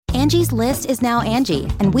Angie's List is now Angie,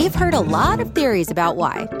 and we've heard a lot of theories about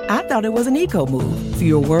why. I thought it was an eco move.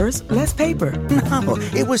 Fewer words, less paper. No,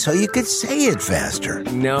 it was so you could say it faster.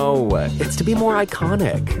 No, it's to be more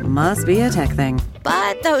iconic. Must be a tech thing.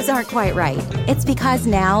 But those aren't quite right. It's because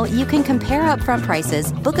now you can compare upfront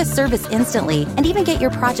prices, book a service instantly, and even get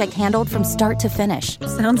your project handled from start to finish.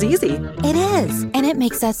 Sounds easy. It is, and it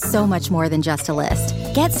makes us so much more than just a list.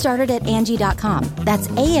 Get started at Angie.com. That's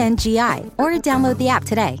ANGI, or download the app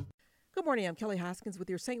today. Good morning, I'm Kelly Hoskins with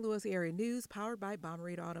your St. Louis area news powered by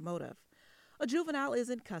Bommarito Automotive. A juvenile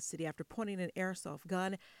is in custody after pointing an airsoft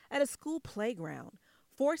gun at a school playground,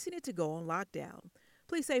 forcing it to go on lockdown.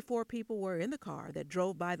 Police say 4 people were in the car that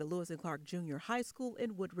drove by the Lewis and Clark Junior High School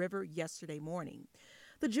in Wood River yesterday morning.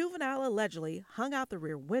 The juvenile allegedly hung out the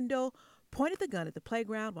rear window, pointed the gun at the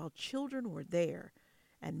playground while children were there,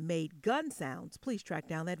 and made gun sounds. Police tracked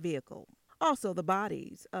down that vehicle. Also, the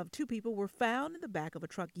bodies of 2 people were found in the back of a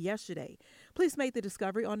truck yesterday. Police made the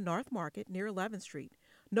discovery on North Market near 11th Street.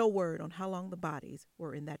 No word on how long the bodies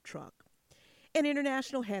were in that truck. In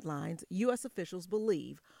international headlines, U.S. officials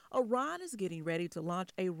believe Iran is getting ready to launch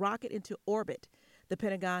a rocket into orbit. The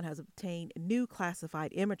Pentagon has obtained new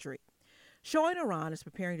classified imagery showing Iran is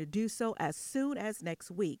preparing to do so as soon as next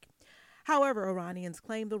week. However, Iranians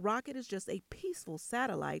claim the rocket is just a peaceful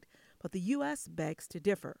satellite, but the U.S. begs to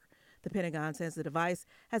differ. The Pentagon says the device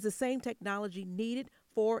has the same technology needed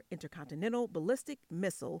for intercontinental ballistic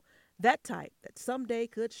missile, that type that someday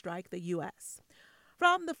could strike the U.S.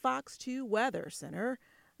 From the Fox 2 Weather Center,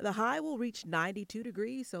 the high will reach 92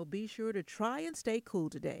 degrees, so be sure to try and stay cool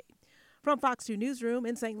today. From Fox 2 Newsroom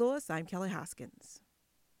in St. Louis, I'm Kelly Hoskins.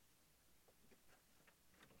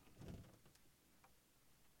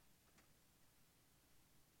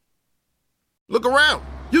 Look around.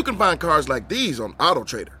 You can find cars like these on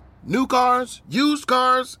AutoTrader. New cars, used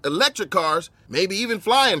cars, electric cars, maybe even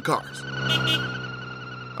flying cars.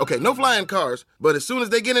 Okay, no flying cars, but as soon as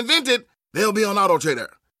they get invented, they'll be on AutoTrader.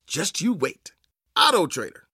 Just you wait. AutoTrader.